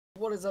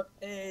What is up?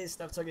 It's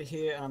Ep.2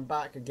 here, and I'm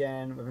back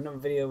again with another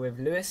video with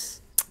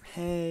Lewis.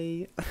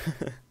 Hey.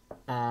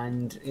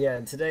 And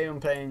yeah, today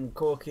I'm playing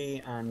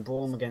Corky and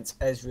Braum against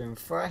Ezra and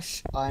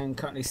Fresh. I'm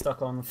currently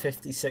stuck on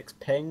 56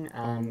 ping,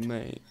 and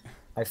Mate.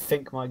 I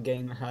think my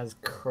game has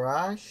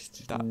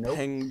crashed. That Nope.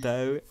 ping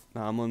though.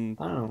 Nah, I'm on.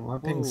 I don't know, my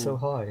ping's so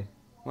high.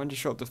 Mine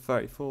just shot to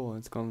 34.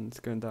 It's going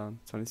down.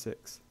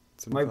 26.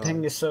 My 25.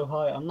 ping is so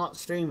high. I'm not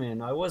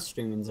streaming. I was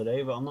streaming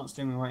today, but I'm not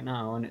streaming right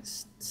now, and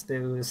it's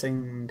still the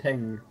same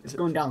ping. It's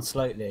going down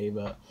slightly,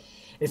 but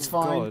it's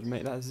fine. God,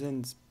 mate, that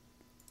Zin's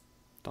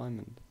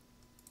diamond.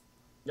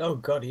 Oh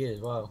god, he is.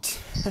 Wow.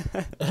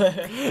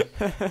 It's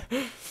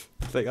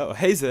like, oh,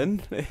 hey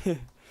Zin.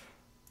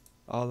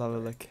 I'll have a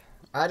look.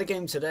 I had a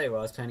game today where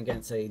I was playing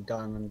against a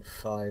Diamond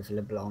 5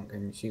 LeBlanc,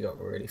 and she got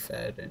really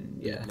fed,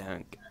 and yeah.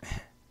 LeBlanc.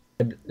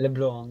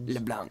 LeBlanc.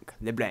 LeBlanc.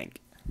 LeBlanc.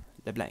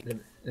 LeBlanc.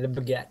 Le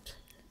Baguette.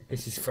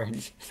 This is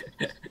French.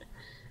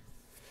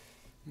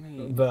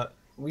 Mate. But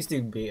we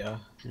still beat her.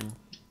 Yeah.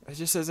 It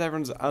just says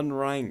everyone's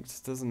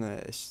unranked, doesn't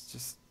it? It's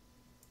just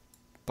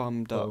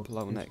bummed up Broken.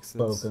 level Nexus.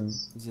 Broken.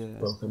 Yeah.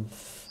 Broken.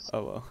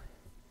 Oh well.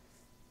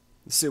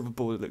 The silver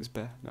ball looks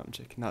better. No, I'm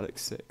joking. That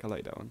looks sick. I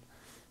like that one.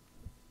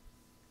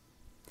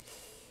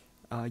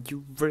 Are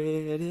you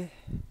ready?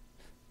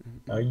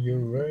 Are you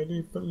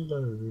ready for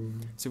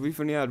love? So we've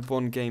only had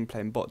one game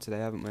playing bot today,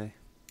 haven't we?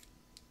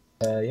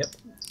 Yep.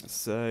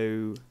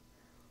 So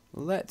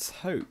let's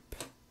hope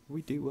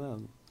we do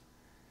well.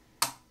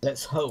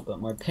 Let's hope that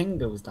my ping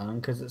goes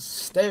down, because it's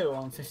still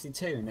on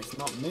 52 and it's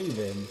not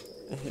moving.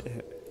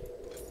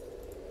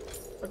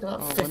 Look at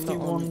that,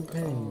 51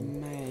 ping. Oh,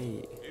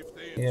 mate.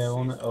 Yeah,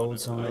 on the old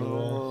Summer's Worth.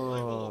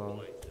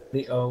 Oh,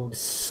 The old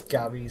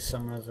scabby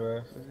Summer's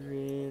Worth.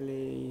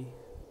 really?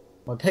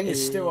 My ping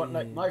is still on,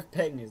 like, my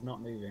ping is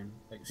not moving.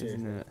 Like,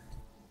 seriously. Isn't it?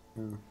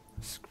 Yeah.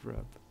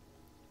 Scrub.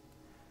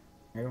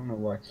 I don't know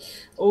why.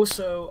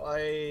 Also,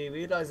 I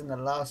realised in the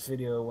last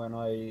video when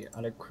I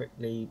had a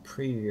quickly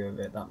preview of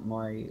it that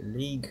my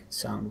league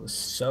sound was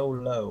so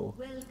low.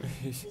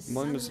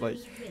 Mine was like,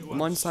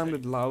 mine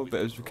sounded loud,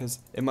 but it was because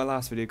in my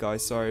last video,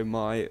 guys, sorry,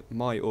 my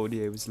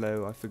audio was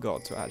low. I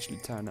forgot to actually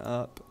turn it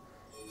up,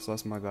 so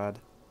that's my bad.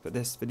 But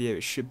this video,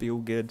 it should be all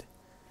good.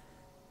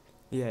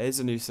 Yeah, it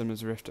is a new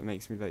Summer's Rift that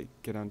makes me like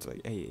go down to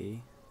like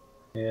 80.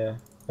 Yeah,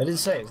 I did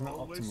say it's not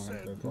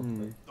optimised though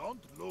properly.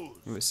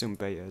 Well, it's still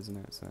beta, isn't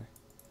it? So.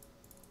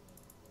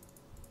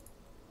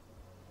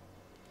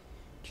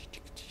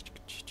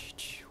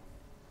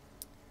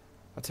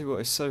 I'll tell you what,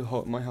 it's so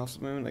hot in my house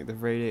at the moment, like the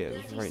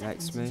radiator is right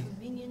next to me.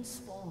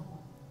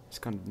 It's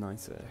kind of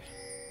nice there.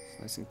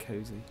 It's nice and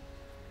cozy.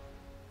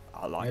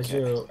 I like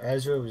it.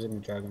 Ezra was in the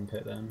dragon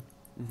pit then.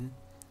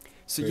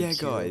 So yeah,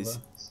 guys,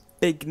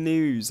 big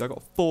news. I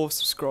got 4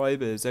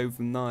 subscribers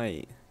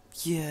overnight.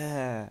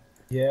 Yeah.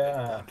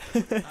 Yeah.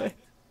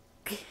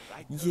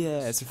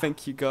 Yeah, so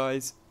thank you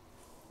guys.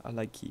 I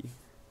like you.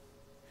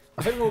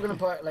 I think we're gonna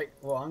play, like,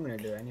 well, I'm gonna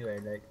do anyway,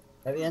 like,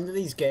 at the end of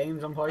these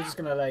games, I'm probably just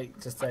gonna, like,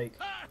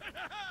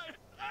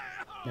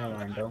 no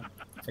mind, don't.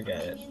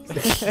 Forget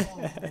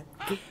it.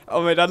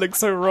 Oh man, that looks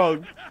so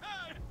wrong.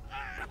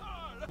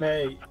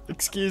 Mate.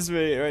 Excuse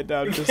me, right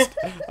now, I'm just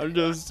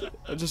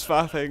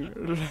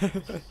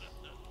fapping.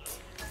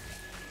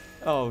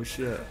 Oh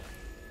shit.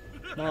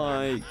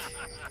 Mike.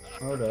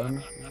 Hold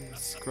on.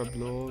 Scrub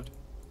lord.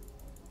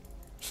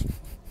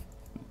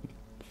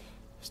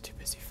 It's too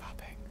busy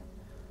fapping.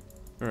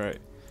 Alright.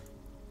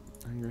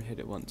 I'm gonna hit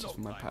it once just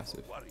for my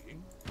passive. Ow.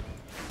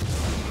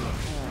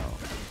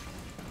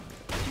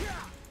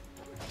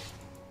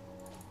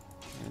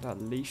 Yeah,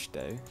 that leash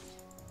though.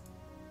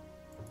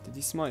 Did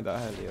he smite that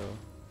earlier?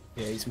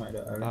 Yeah, he smited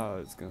it earlier. Oh, I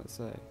was gonna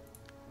say.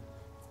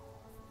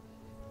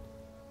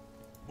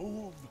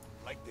 Move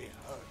like they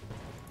hurt.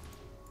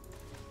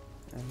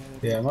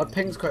 Yeah, my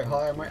ping's quite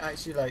high. I might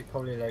actually, like,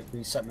 probably, like,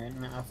 reset my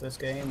internet after this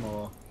game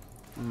or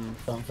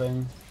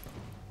something.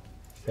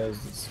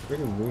 Because it's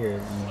really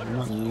weird. I'm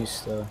not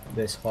used to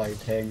this high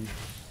ping.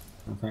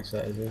 Oh, thanks for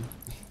that, is it?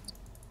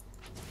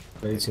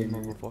 Really too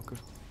Motherfucker.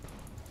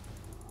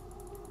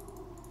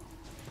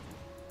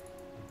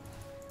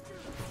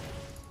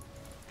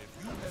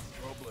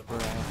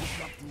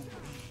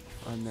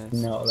 I missed.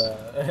 Not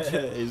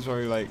there. He's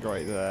probably like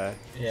right there.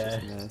 Yeah.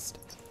 Just missed.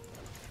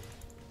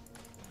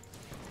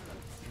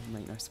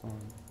 Mate, nice one.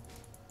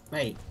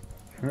 Mate,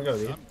 I'm gonna go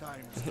with you.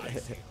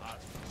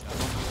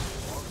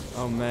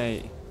 Oh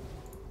mate.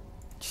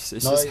 It's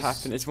Nice. just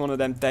happened. It's one of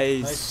them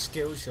days. Nice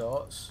skill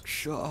shots.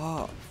 Shut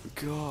up.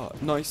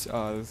 God. Nice. Oh,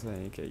 I was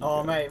saying, okay.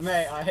 Oh, mate,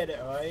 I hit it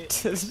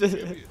right. You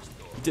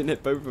didn't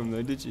hit both of them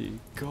though, did you?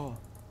 God.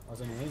 I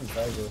was only aiming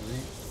for those,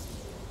 mate.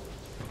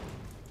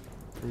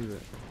 Prove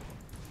it.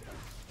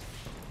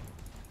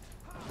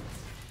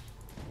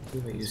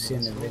 Prove it, you see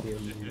in the video,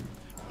 man.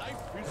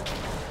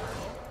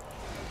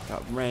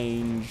 That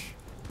range.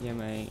 Yeah,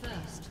 mate.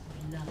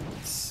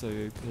 It's so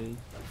OP.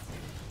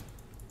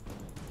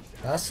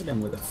 Blasted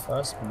him with the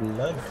first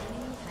blood.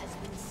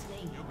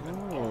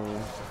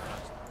 Oh.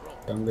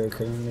 Jungle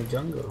killing the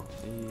jungle.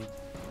 The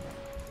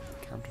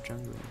counter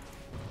jungle.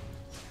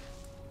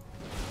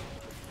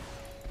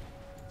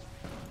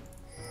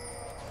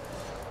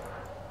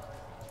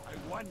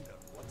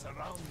 what's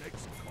around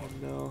next corner.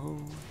 No.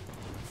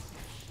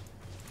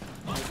 Oh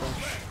my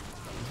gosh.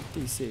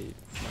 DC.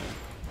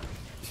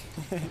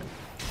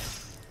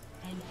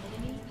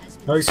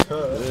 Nice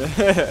hurt.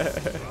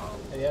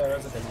 Yeah,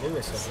 that's like a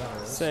Lewis of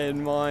that.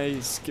 Saying my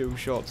skill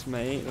shots,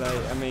 mate.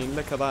 Like, I mean,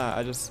 look at that.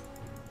 I just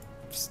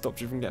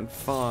stopped you from getting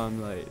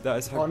farmed. Like, that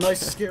is how. Oh,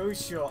 nice skill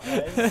shot,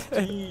 Ez.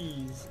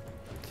 Jeez.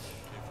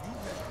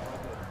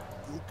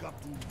 You come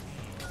to me.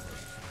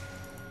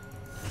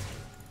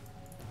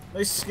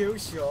 Nice skill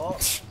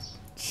shot.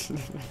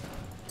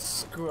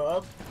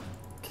 Scrub.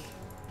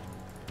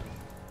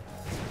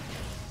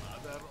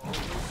 Mother always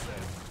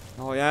said,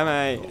 Oh yeah,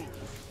 mate.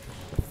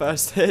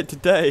 First hit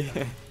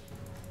today.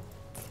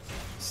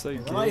 So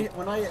good.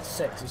 When I hit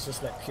 6, it's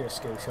just like pure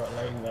skill shot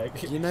lane,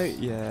 like. You know,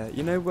 yeah.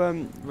 You know,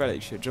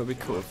 relic shit. It'd be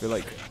cool if we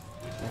like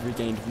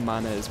regained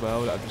mana as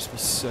well. That'd just be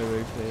so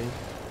OP.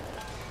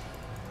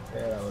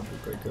 Yeah, that would be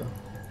pretty cool.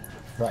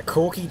 That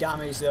corky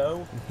damage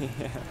though. Yeah.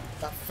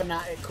 That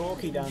fanatic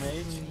corky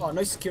damage. Oh,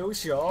 nice skill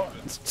shot.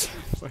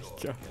 Oh my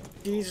god.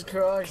 Jesus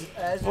Christ.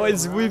 Ezra, What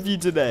is man. with you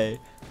today?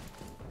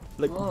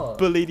 Like, What?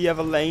 bully the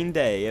other lane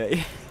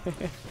day.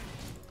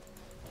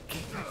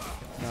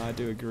 No, I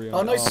do agree.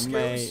 Oh, nice skill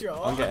mate, shot.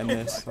 I'm getting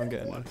this. I'm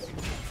getting this.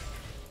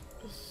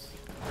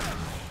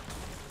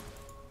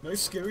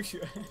 Nice skill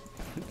shot.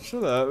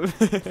 Shut up.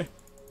 Go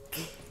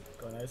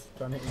on, Ez.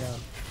 Try and hit me out.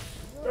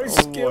 Nice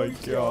Oh skill my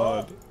god.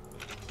 shot.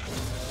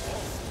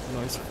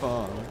 Nice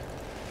farm.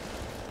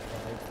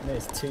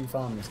 There's 2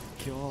 farmers.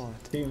 God.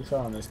 2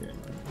 farmers going on.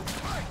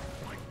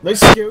 Nice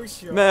skill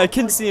shot. Man, I Oh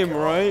can my see him, God.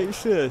 right?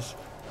 Shush.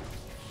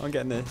 I'm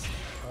getting this.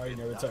 Oh, you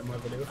know it's like my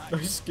video.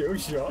 Nice skill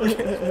shot.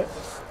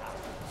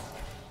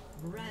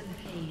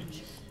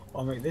 Rampage.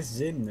 Oh, mate, this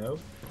Zin though.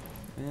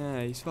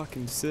 Yeah, he's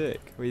fucking sick.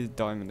 Well, he's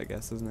diamond, I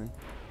guess, isn't he?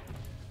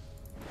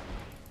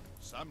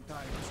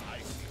 sometimes I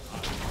see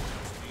heart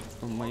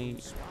Oh, mate.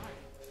 just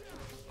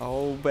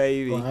Oh, Go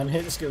baby. on,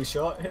 hit the skill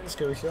shot. Hit the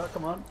skill shot.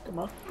 Come on, come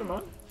on, come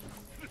on.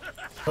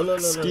 Hello,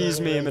 Excuse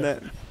me a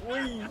minute.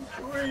 Wee,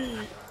 wee,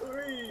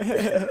 wee.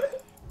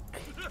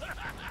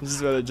 This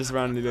is where it just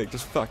randomly like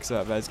just fucks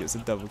up. Les gets a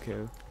double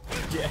kill.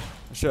 Yeah.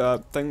 Shut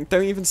up. Don't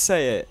even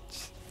say it.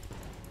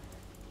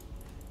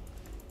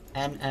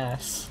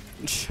 NS.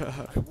 Shut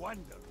up. I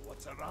wonder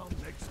what's around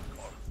next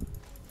corner.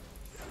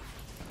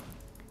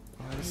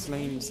 Oh, this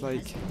lane's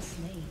like.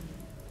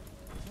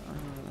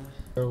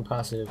 So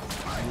passive.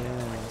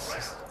 Yeah, it's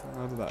just,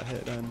 how did that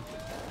hit then?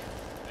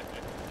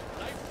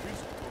 Life is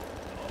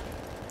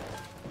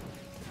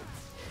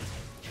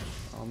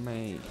Oh,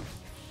 mate.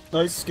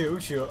 Nice skill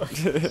shot. I get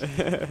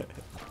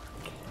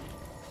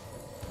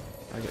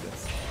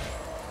this.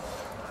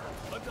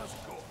 Let us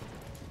go.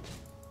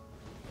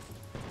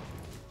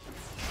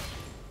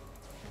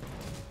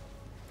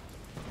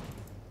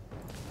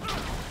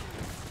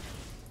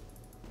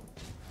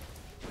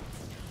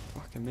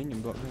 Fucking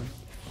minion block him.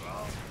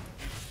 On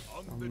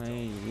Oh, the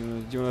mate.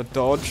 You wanna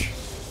dodge?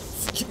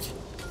 Do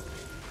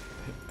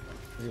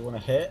you want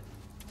to hit?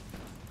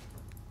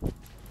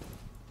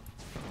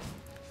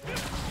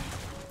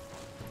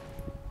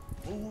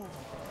 move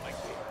like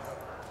they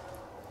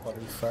What a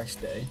refresh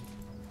day.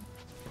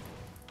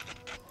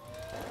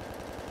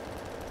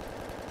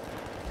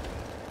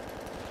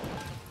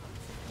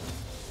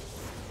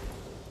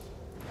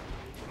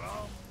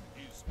 Ram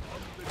is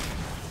on the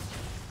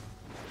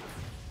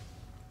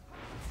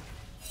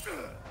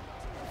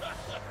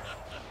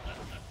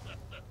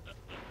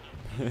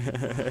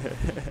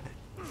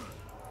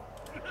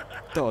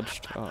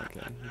Dodged. Oh,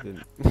 okay. He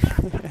didn't.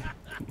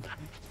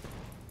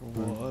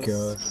 Oh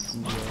god.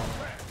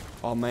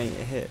 Oh, mate,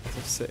 it hit.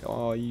 That's sick.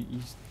 Oh, you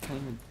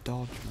can't even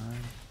dodge, man.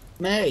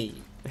 Mate.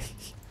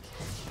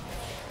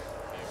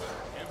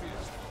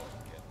 heaviest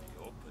one can be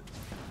opened.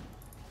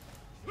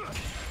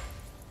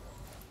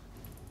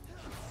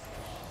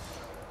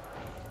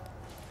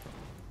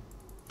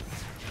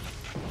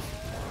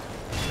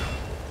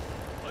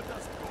 Let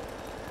us go.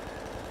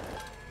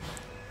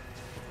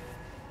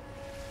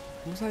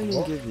 What does that even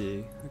What? give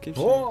you? It gives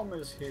you Bomb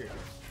is here.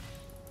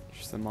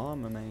 just some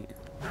armor, mate.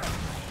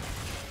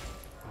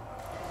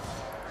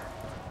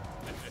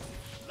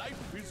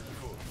 Life is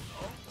good,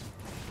 no?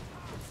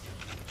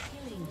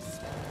 Killing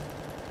spree.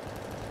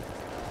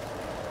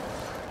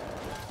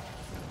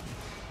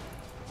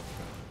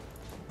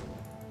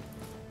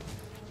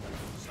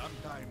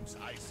 Sometimes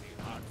I see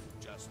heart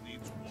just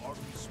needs warm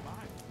smile.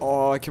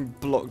 Oh, I can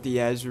block the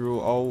Ezreal.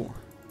 Oh.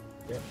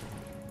 Yep.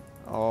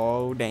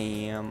 Oh,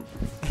 damn.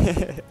 You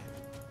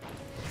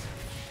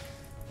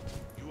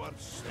are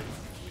safe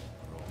with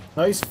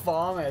Bro. Nice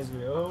farm,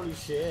 Ezreal. Holy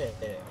shit.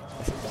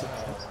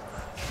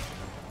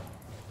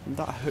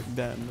 That hook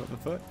then, what the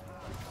fuck?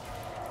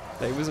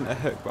 Like, it wasn't a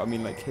hook, but I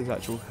mean like his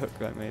actual hook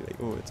that made like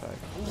auto attack.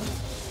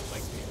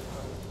 Like they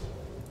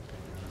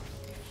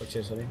Watch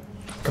this, ready?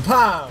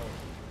 Kapow!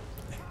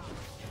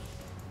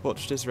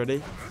 Watch this,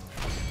 ready?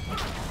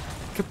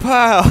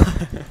 Kapow!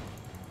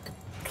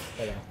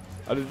 There.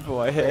 I didn't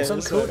thought I hit It's it.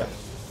 on So cooldown.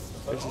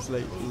 it's just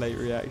late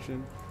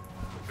reaction.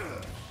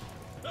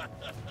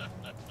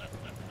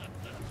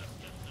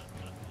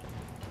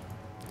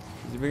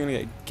 We're gonna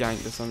get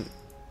ganked or something.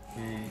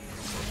 Yeah.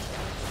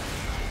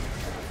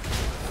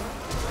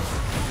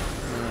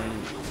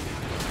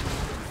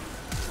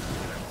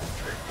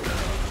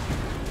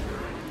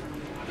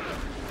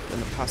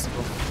 Getting the passive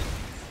off.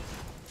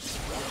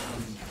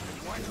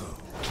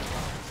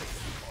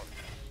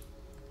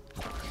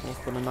 Off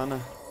for the nana.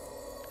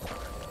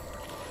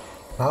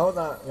 How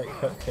that like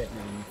hook hit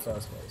me in the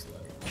first place?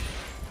 Like,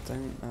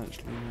 Don't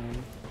actually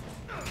know.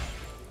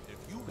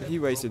 But he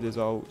wasted his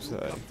ult, so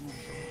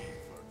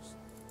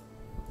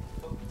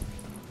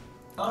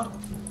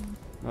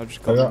I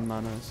just got the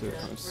mana, so it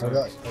kind of I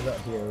sucks. got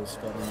heals,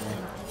 got me.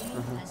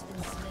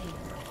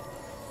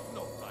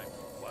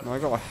 No, I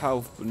got a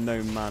health but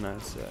no mana,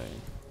 so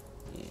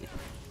yeah.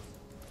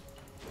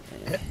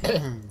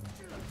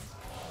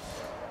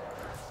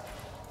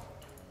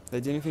 The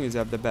only thing is they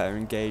have the better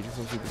engage, it's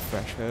obviously the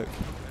fresh hook.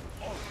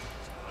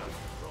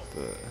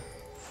 But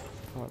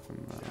apart from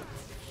that,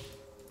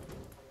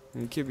 I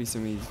mean, it could be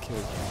some easy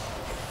kills.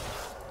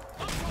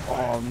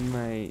 Oh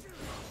mate,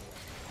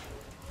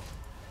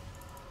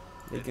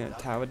 they're gonna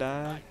tower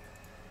dive.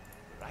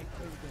 Right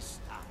where the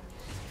stars.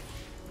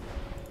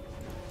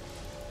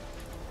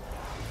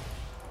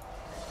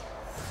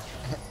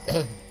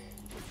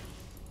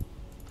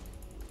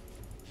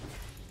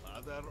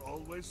 Father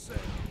always said,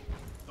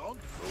 don't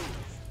lose.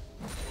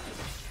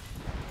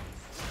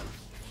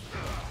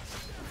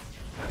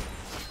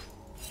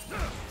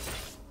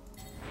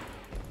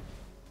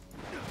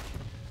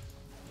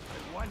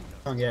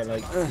 Can't get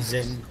like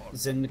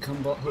Zin to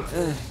come bot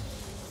hopefully.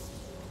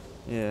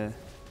 Yeah.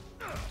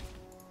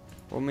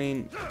 Well, I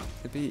mean,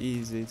 it'd be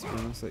easy to be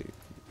honest, like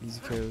easy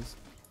kills.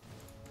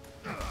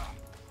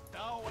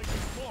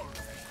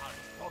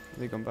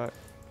 They gone back.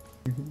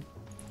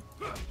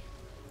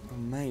 Oh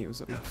mate, it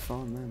was a big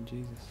fun man,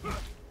 Jesus.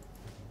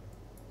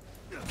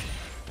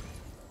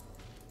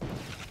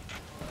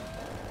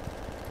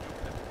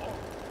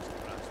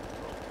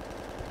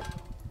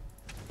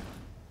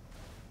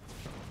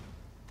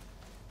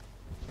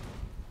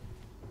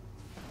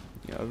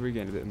 Yeah, I've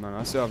regained a bit of mana.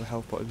 I still have a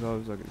health pot as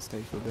well, so I can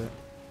stay for a bit.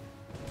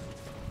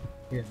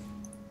 Yeah.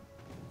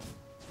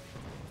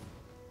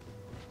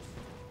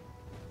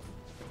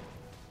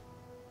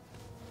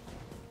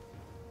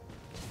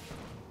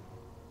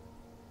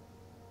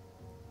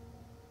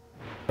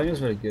 I think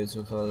it's really good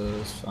so far though,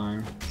 it's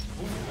fine.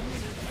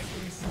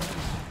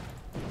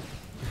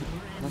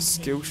 Nice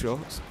skill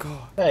shots,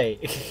 God. Hey!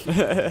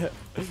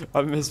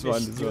 I missed one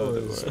as well,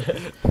 don't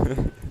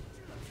worry.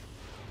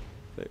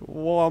 Like,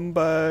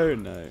 Wombo,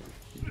 no.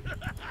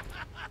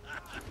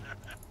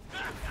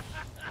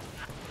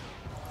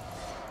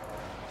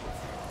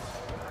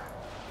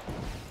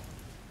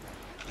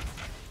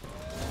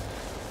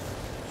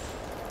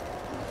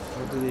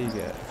 What did he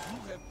get?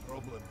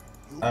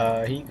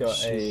 He got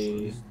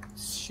a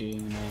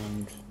Sheen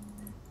and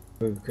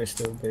with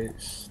crystal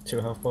boots, 2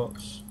 health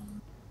pots.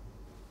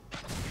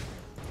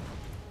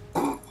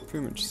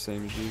 Pretty much the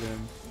same as you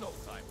then.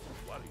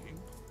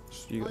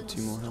 Just you got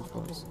 2 more health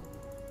pots.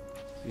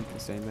 You can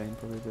stay in lane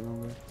probably a bit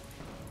longer.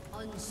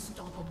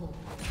 Unstoppable.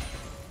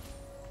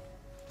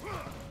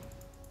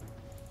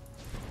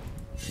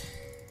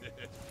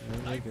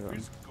 There you go.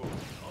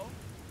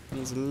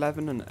 He's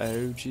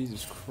 11-0.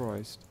 Jesus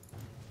Christ.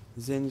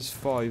 Zin's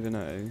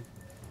 5-0.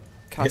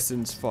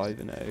 Cassin's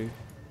 5-0.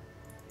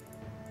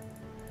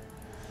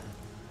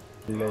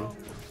 Lol.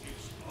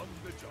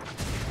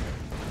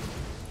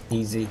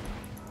 Easy.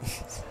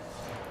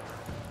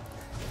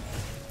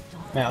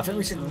 Man, I think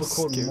we should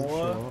record Skill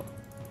more. shot.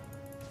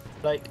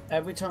 Like,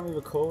 every time we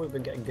record, we've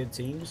been getting good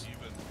teams.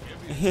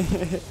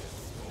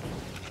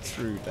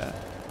 True that.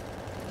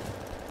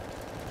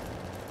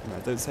 No,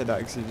 don't say that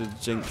because you just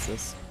jinx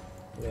us.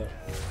 Yeah.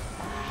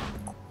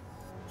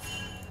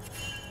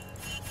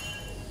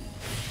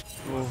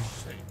 Oh.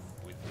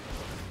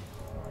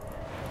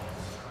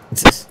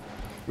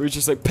 We were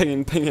just like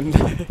pinging.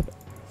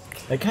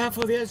 They can't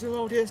for the Ezra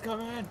World is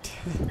coming!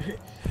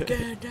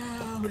 Get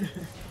down!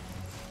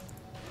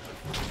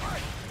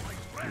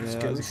 Yeah,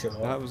 Skill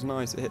shot. that was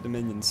nice. It hit the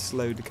minions,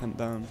 slowed the cunt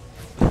down.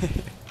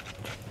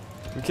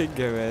 We could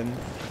go in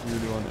if we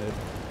really wanted.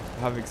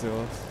 Have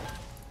exhaust.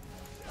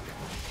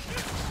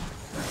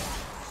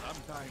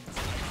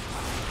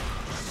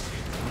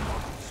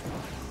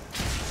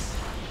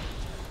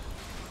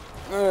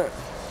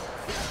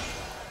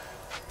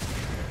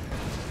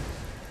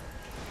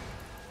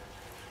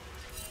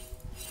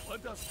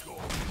 Let us go.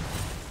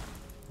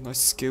 Nice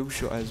skill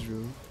shot,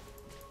 Ezreal.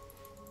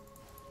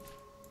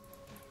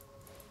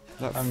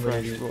 That I'm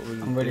fresh, really, what was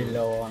it I'm really doing?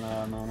 low on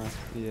mana.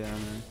 Yeah,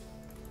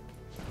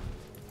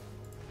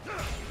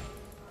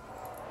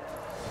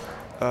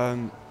 I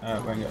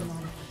know. Bring it.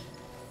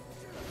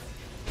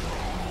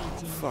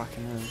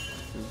 Fucking hell.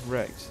 We've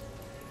wrecked.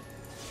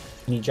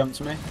 Can you jump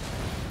to me?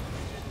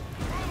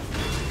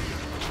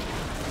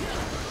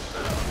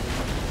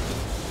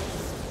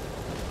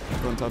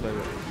 Go on, Tado.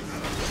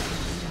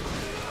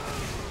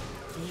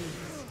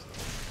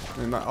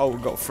 And my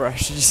ult got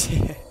fresh, did you see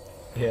it?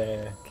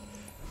 Yeah.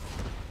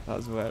 That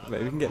was wet, but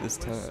we can get this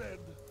turret.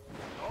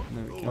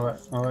 No, we can't.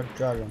 Alright,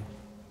 dragon.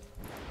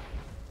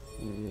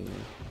 Yeah.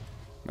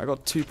 I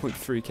got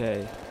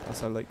 2.3k.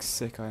 That's how like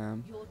sick I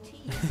am. Your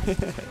team has destroyed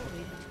a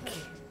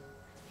turret.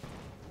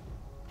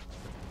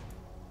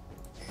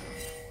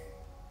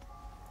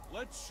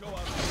 Let's show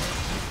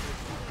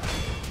our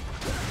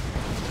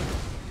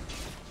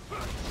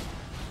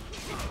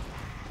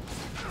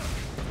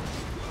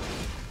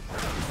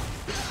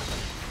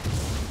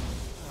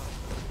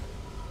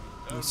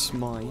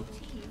Smite. Your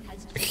team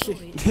has destroyed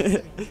a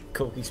turret.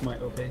 Corky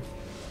smite OP.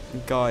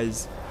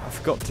 Guys, I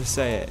forgot to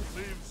say it,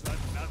 lives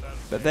another.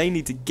 but they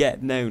need to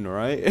get known,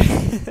 alright?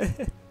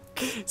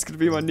 It's gonna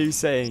be my new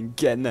saying,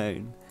 get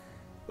known.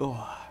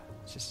 Oh,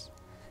 just...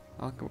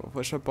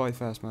 what should I buy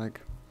first, Mag?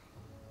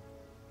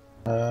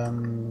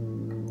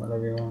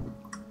 Whatever you want.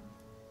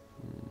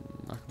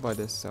 I can buy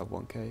this, sell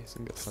 1k, so I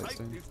can get Sight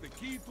sightstone. is the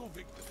key to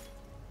victory.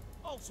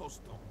 Also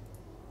stone.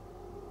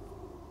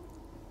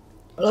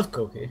 I love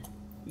Corky.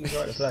 He's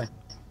right to play.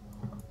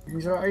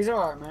 He's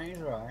alright, mate.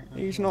 He's alright.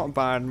 He's not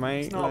bad,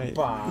 mate. He's not like-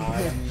 bad.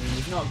 I mean,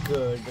 he's not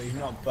good, but he's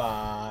not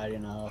bad, you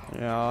know.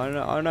 Yeah,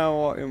 I know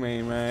what you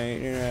mean,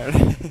 mate. You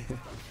know.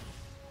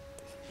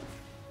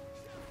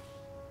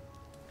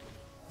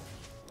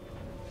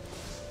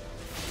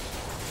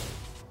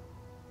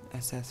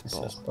 SS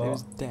bot. SS It bot.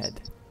 was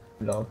dead.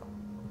 Lol.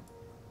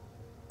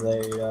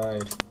 They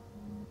died.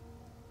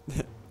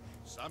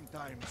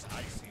 Sometimes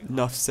I see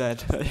Enough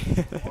said.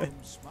 warm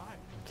smile.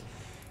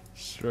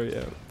 Straight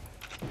up.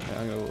 Yeah,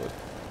 I'm gonna look.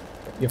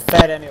 You're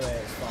fed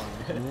anyway, it's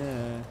fine.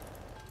 Yeah.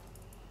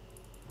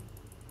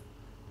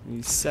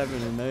 He's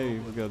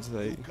 7-0 for God's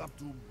sake. Look up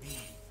to me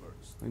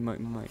first. We might.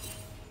 I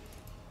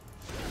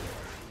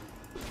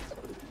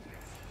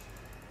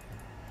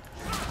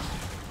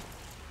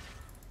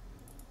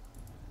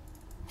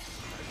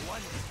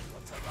wonder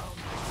what's around.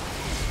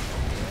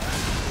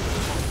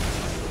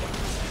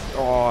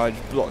 Oh, I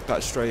just blocked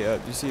that straight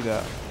up. You see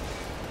that?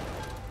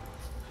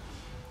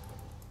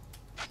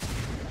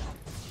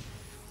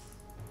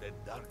 The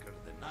darker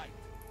the night,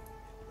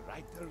 the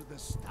brighter the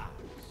stars.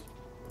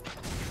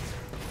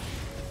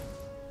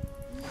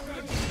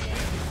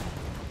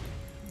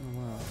 Oh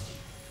wow.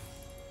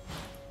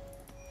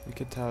 We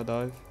could tower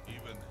dive.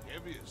 Even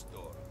heaviest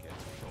door can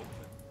be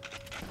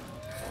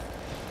open.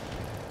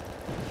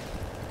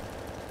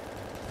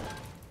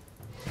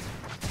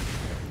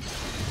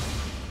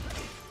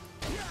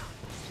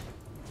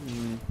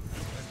 Hmm. And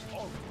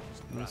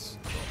always Nice.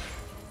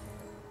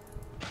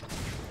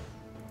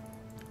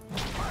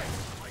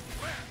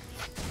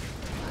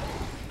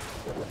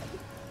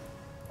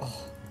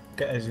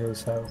 Get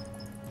Ezreal's help.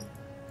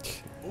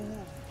 move.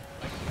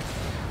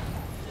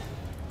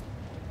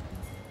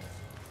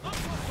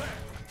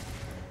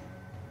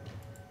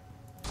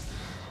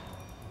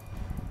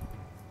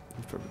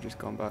 He's probably just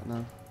gone back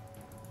now.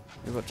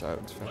 You watch out,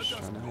 it's fresh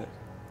trying to hit.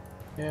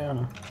 Yeah, I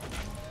know. Team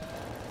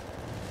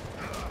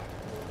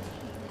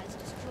has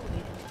destroyed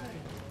a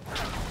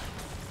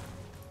turret.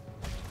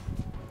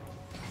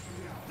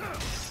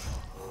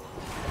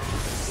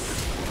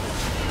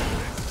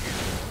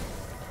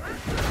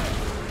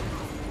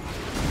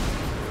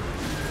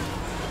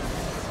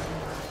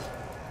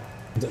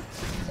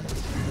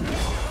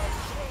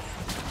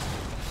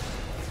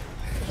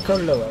 Look how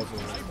low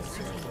Ezreal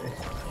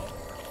is.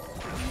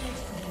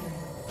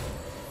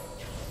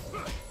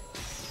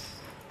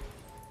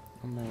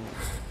 I'm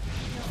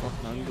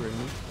fucking hungry.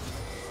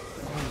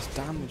 Oh, he's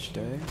damaged,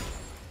 eh?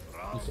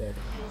 He's dead.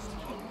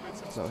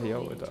 So he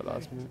ulted that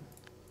last minute.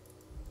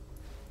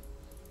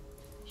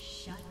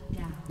 Shut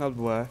down. That was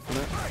worth,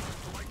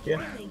 innit?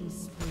 Yeah. Killing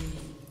spree.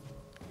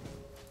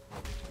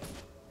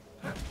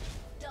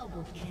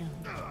 Double kill.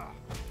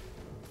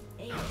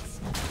 Ace.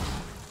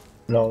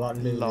 Lol, that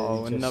literally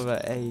Lol, just...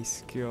 another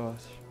ace,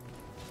 gosh.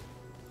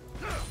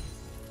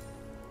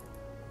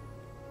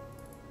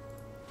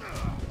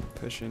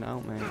 Pushing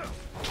out, mate.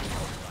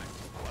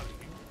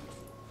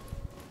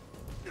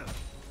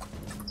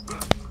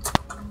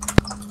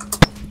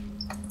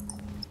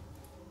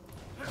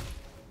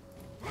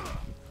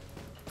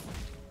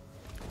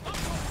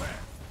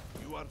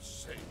 You are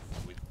safe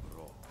with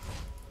bro.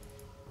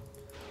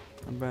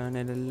 I'm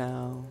burning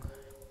along.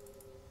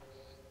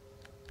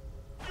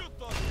 You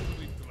thought you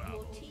would Your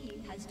travel.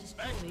 team has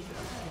destroyed a turret.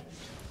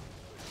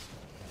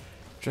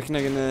 Do you reckon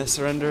they're gonna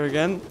surrender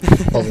again?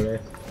 Probably.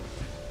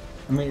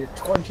 I mean,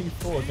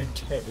 24 to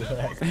 2,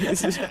 like.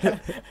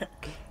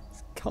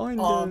 Kind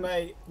Oh, of.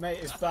 mate,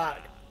 it's back.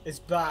 It's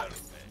back.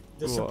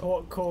 The What?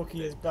 support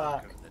Corky is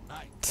back. The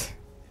night,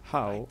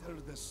 How?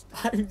 brighter the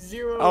stars. I'm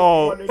 0,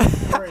 Oh. 1, and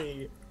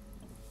 3.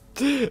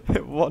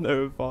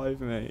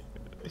 105, mate.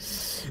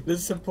 The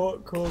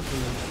support Corky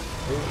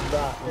is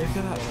back. Look at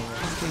that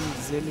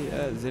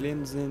fucking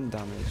zillions in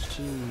damage.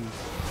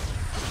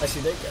 Jeez.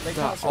 Actually, they That-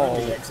 can't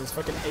surrender oh. yet 'cause it's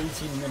fucking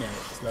 18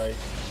 minutes. Like,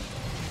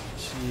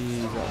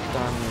 Jeez, that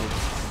damage.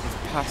 His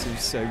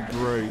passive's so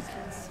broke.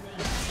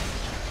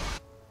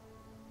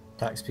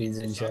 attack speed's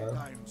in show.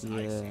 Sometimes Yeah.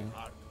 icy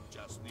heart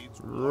just needs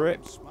Rip.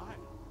 one smile.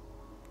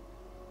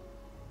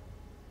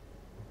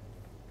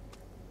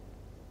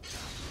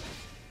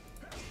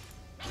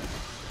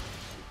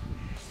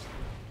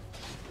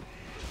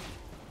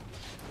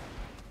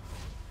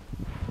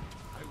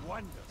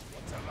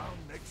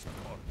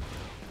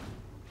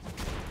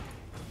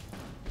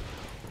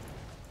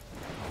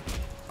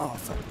 Oh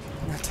fuck.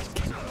 I didn't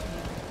get it.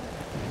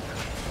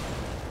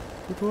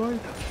 Good boy.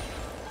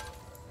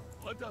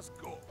 Let us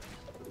go.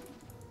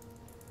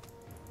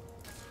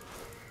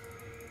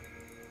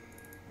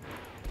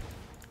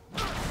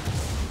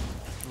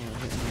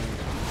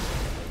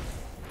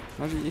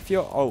 Imagine if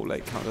your ult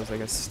like counts as like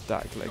a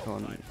stack like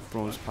on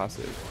bronze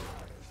passive.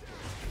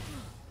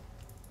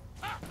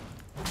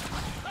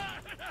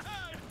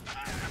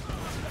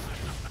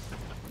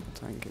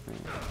 Tank it, man.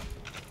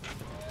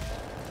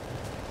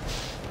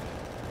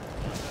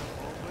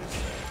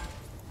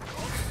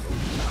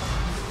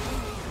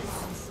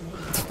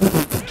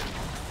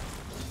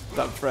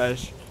 That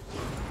fresh.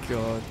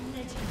 God.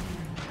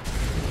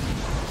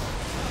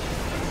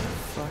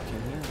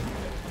 Fucking hell.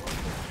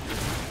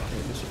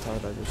 Wait, this should tie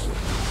this shit.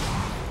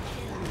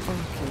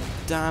 Fucking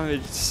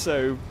damage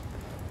so.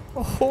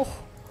 Oh.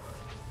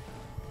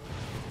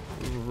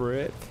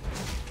 Rip.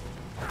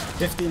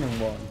 15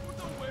 and 1.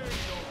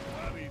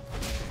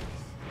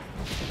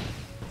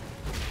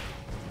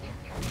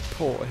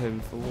 Port him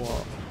for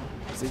what?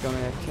 Is he gonna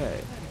AFK? I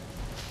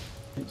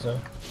think so.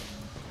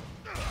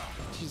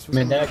 Jesus, I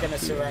mean, they're gonna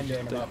surrender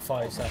in about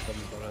 5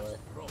 seconds, by the way.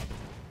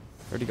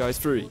 Ready, guys?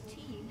 3,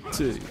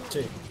 2,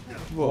 2,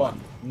 1.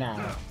 1,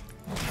 now.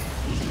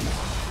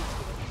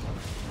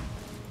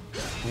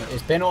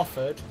 It's been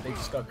offered, they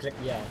just gotta click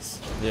yes.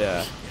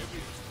 Yeah.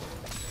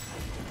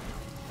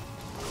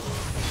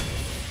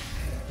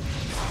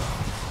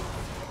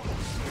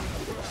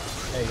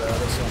 There you go,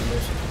 this one,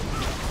 this.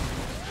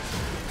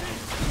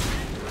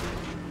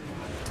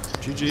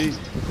 GG.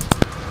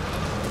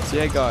 So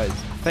yeah, guys,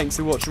 thanks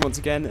for watching once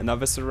again.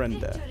 Another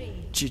surrender.